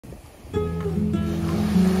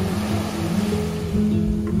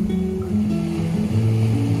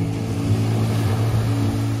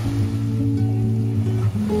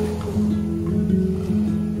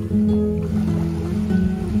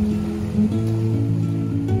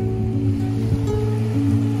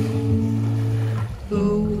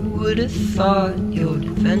thought your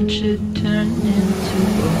adventure turned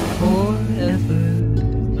into a forever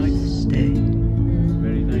stay.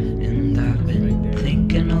 And I've been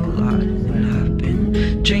thinking a lot, and I've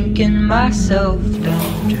been drinking myself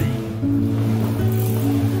down the drain.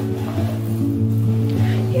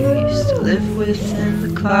 You used to live within the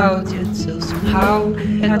clouds, yet still somehow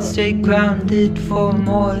had stayed grounded for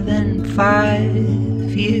more than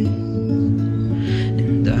 5 years.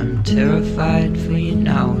 And I'm terrified for you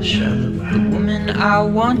now. Shell of the woman I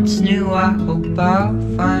once knew. I hope I'll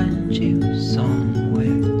find you somewhere.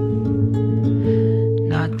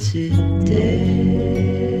 Not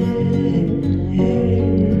today,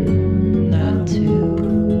 not today,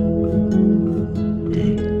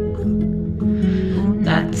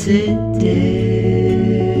 not today.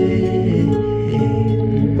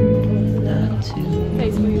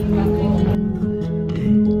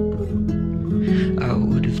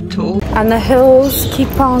 And the hills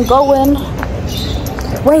keep on going.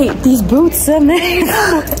 Wait, these boots are made.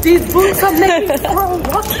 These boots are made for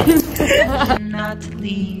walking. Not to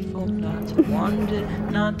leave or not to wander,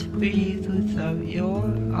 not to breathe without your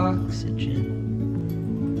oxygen.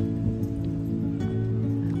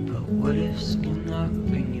 But what ifs cannot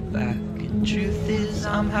bring you back? And truth is,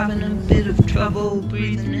 I'm having a bit of trouble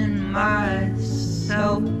breathing in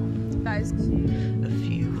myself. That is cute.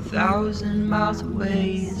 1,000 miles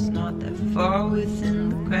away is not that far within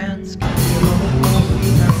the grand scheme.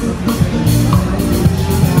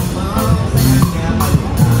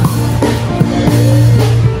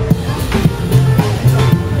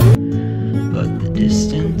 But the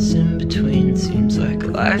distance in between seems like a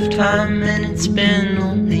lifetime, and it's been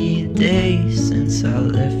only a day since I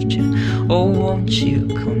left you. Oh, won't you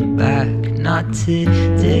come back? Not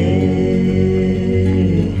today.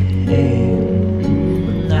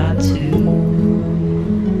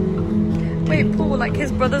 Wait, Paul, like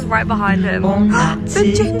his brother's right behind him.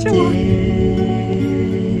 The ginger one.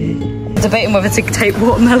 Debating whether to take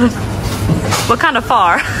watermelon. We're kind of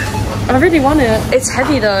far. I really want it. It's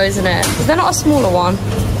heavy though, isn't it? Is there not a smaller one?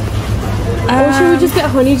 Or should we just get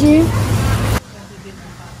honeydew?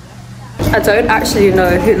 I don't actually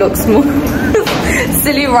know who looks more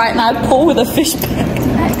silly right now. Paul with a fish bag.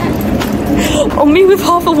 Or me with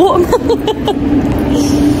half a watermelon.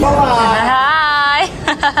 Hi.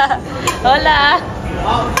 Hola.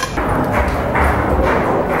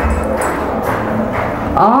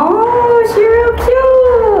 Oh, she's real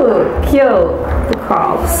cute. Cute. The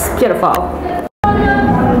cross. Beautiful.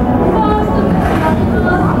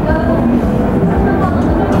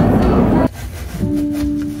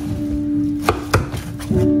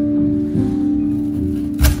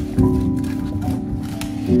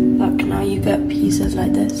 Look, now you get pieces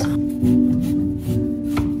like this.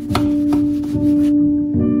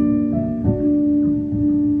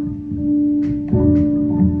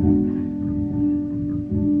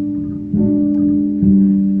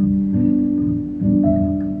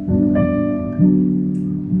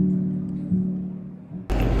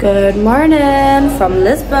 Good morning from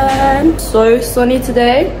Lisbon. So sunny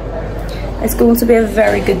today. It's going to be a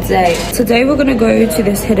very good day. Today we're gonna go to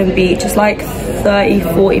this hidden beach. It's like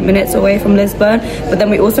 30-40 minutes away from Lisbon, but then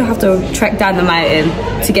we also have to trek down the mountain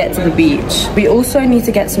to get to the beach. We also need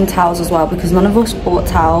to get some towels as well because none of us bought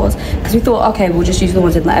towels because we thought, okay, we'll just use the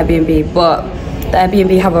ones in the Airbnb, but the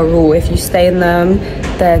Airbnb have a rule. If you stay in them,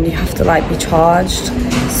 then you have to like be charged.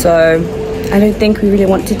 So I don't think we really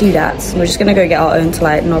want to do that. So we're just gonna go get our own to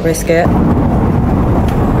like not risk it.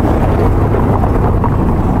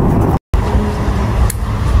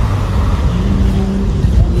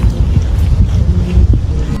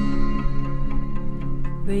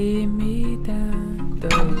 Lead me down the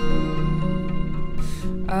road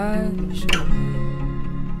I should.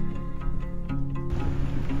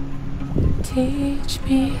 Teach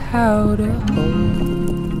me how to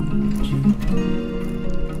hold you.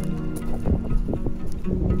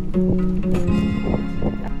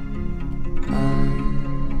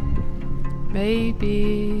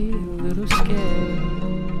 Maybe a little scared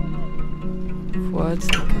of what's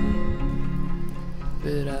to come,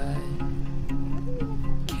 but I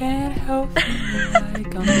can't help feeling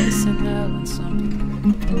like I'm missing out on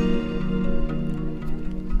something.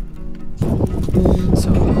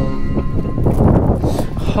 So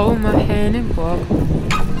hold my hand and walk with me,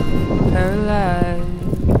 paralyzed,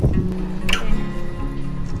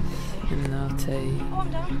 and I'll take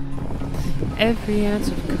every ounce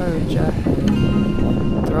of courage I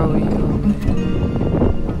have, throw you away.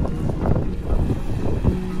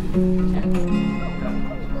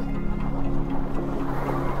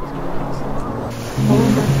 Hold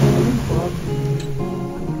my hand and walk with me,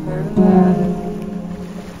 paralyzed.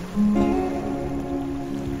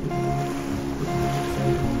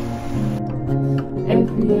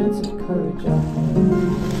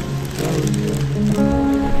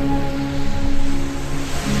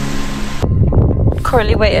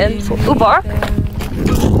 currently waiting for Uber.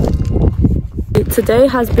 Today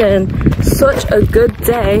has been such a good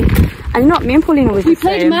day. And you know what, me and Paulina was We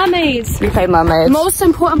played mermaids. We played mermaids. Most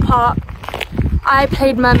important part, I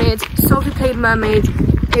played mermaids, Sophie played mermaids.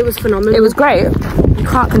 It was phenomenal. It was great. You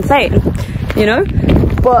can't complain, you know?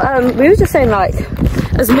 But we were just saying, like,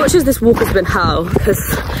 as much as this walk has been hell, because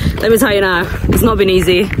let me tell you now, it's not been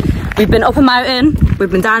easy. We've been up a mountain, we've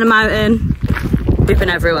been down a mountain, we've been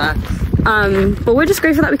everywhere. But we're just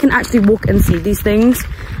grateful that we can actually walk and see these things.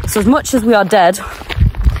 So as much as we are dead,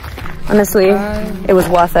 honestly, it was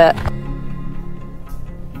worth it.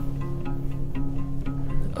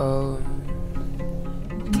 Oh,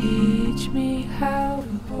 teach me how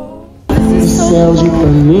to hold. Céu de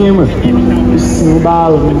Ipanema, o seu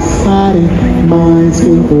balançarem, mais que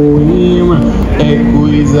um poema, é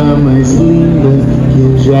coisa mais linda que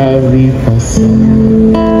eu já vi passar.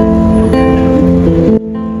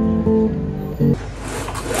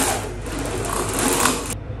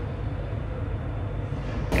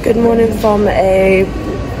 Good morning from a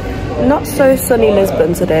not so sunny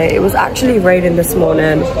Lisbon today. It was actually raining this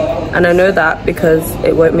morning, and I know that because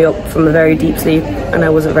it woke me up from a very deep sleep and I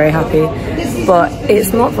wasn't very happy. But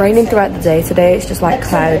it's not raining throughout the day today. It's just like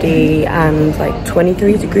cloudy and like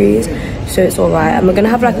 23 degrees, so it's all right. And we're gonna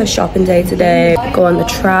have like a shopping day today, go on the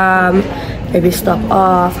tram, maybe stop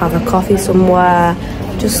off, have a coffee somewhere,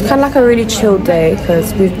 just kind of like a really chilled day,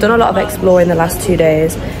 because we've done a lot of exploring the last 2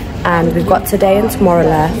 days and we've got today and tomorrow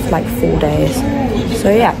left, like 4 days.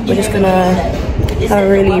 So yeah, we're just gonna have a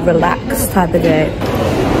really relaxed type of day.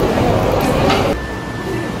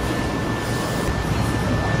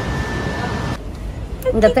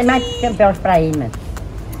 Ainda tem mais temperos para ir, mas...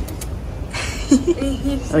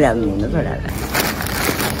 Olha, meninas, olha.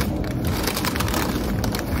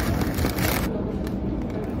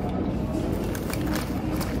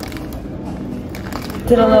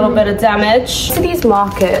 Did a little bit of damage to these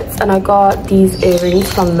markets, and I got these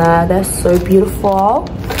earrings from there. They're so beautiful.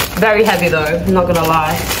 Very heavy though, not gonna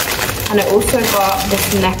lie. And I also got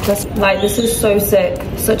this necklace. Like, this is so sick,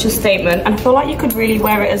 such a statement. And I feel like you could really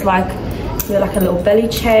wear it as like a little belly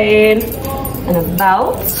chain and a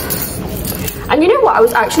belt. And you know what, I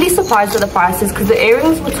was actually surprised at the prices, because the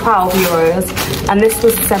earrings were 12 euros and this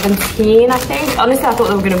was 17, I think. Honestly, I thought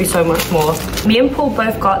they were going to be so much more. Me and Paul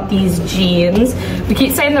both got these jeans. We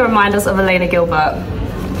keep saying they remind us of Elena Gilbert,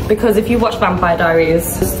 because if you watch Vampire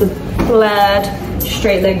Diaries, it's the flared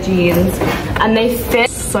straight leg jeans and they fit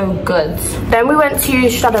so good. Then we went to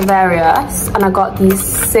Stradivarius and I got these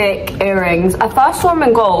sick earrings. I first saw them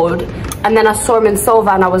in gold and then I saw them in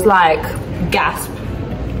silver and I was like, gasp,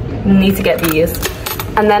 need to get these.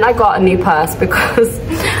 And then I got a new purse, because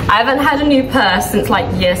I haven't had a new purse since like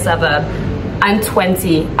year 7. I'm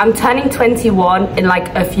 20. I'm turning 21 in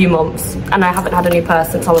like a few months, and I haven't had a new purse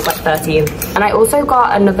since I was like 13. And I also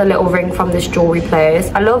got another little ring from this jewelry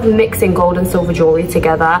place. I love mixing gold and silver jewelry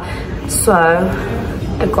together, so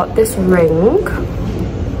I got this ring.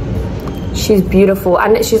 She's beautiful,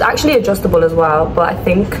 and she's actually adjustable as well, but I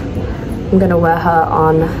think I'm gonna wear her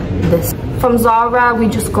on this. From Zara, we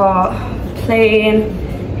just got plain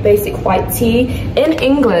basic white tee. In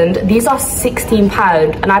England, these are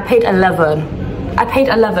 £16 and I paid 11. I paid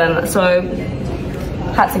 11, so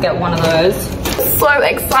had to get one of those. So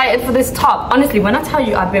excited for this top. Honestly, when I tell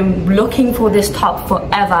you, I've been looking for this top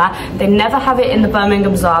forever. They never have it in the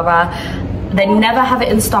Birmingham Zara. They never have it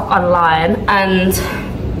in stock online, and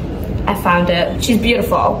I found it. She's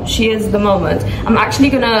beautiful. She is the moment. I'm actually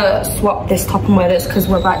gonna swap this top and wear this because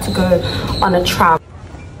we're about to go on a tram.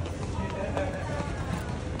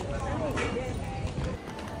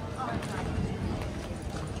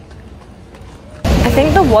 I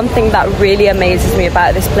think the one thing that really amazes me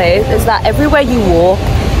about this place is that everywhere you walk,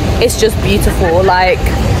 it's just beautiful. Like,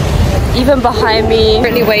 even behind me,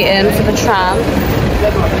 currently waiting for the tram.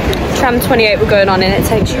 Tram 28 we're going on, and it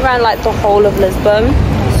takes you around like the whole of Lisbon.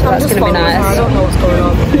 So that's gonna be nice. I don't know what's going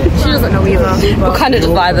on. She doesn't know either. We're kind of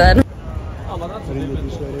just vibing.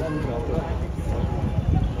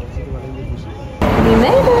 We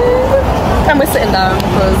made it! And we're sitting down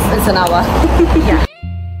because it's an hour. Yeah.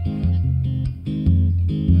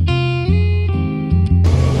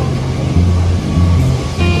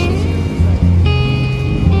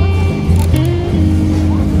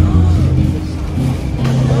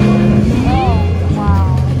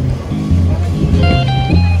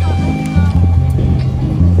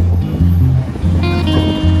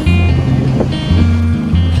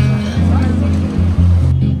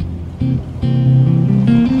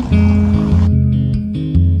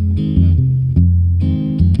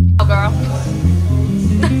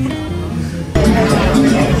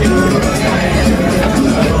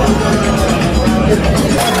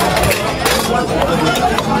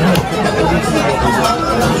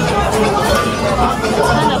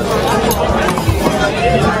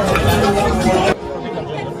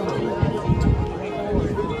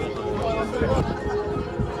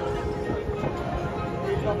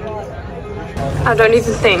 I don't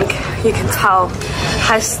even think you can tell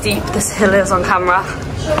how steep this hill is on camera.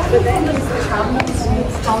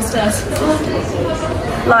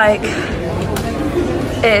 Like,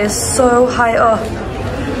 it is so high up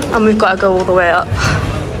and we've got to go all the way up.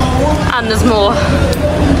 And there's more.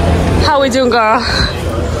 How are we doing, girl?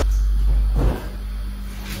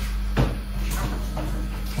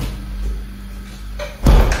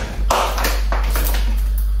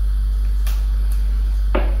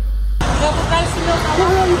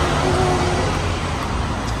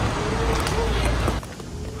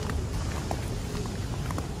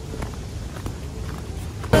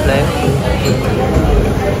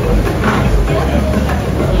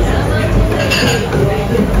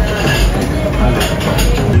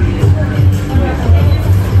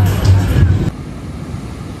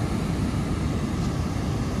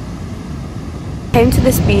 Came to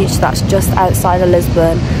this beach that's just outside of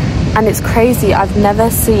Lisbon, and it's crazy. I've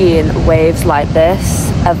never seen waves like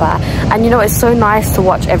this ever, and you know, it's so nice to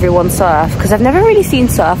watch everyone surf because I've never really seen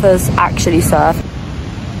surfers actually surf.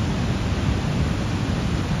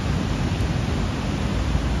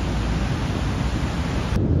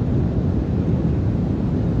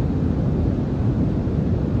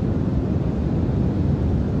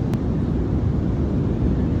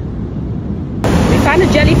 We found a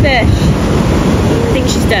jellyfish. I think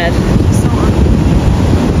she's dead.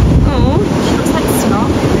 Oh, she looks like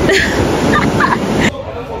snot.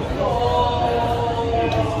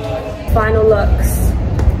 Final looks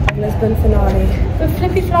of Lisbon finale. With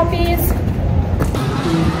flippy floppies.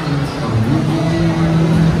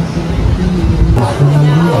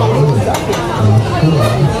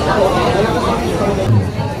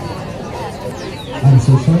 I'm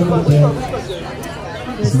so sorry about that.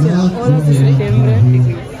 It's not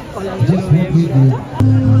È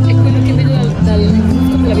quello che vedo dalla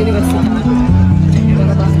biodiversità.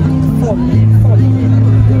 Guarda, folle, folle.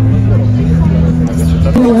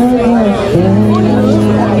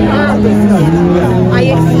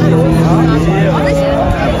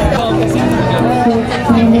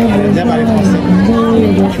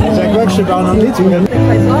 C'est quoi que je sais pas en anglais, tu veux?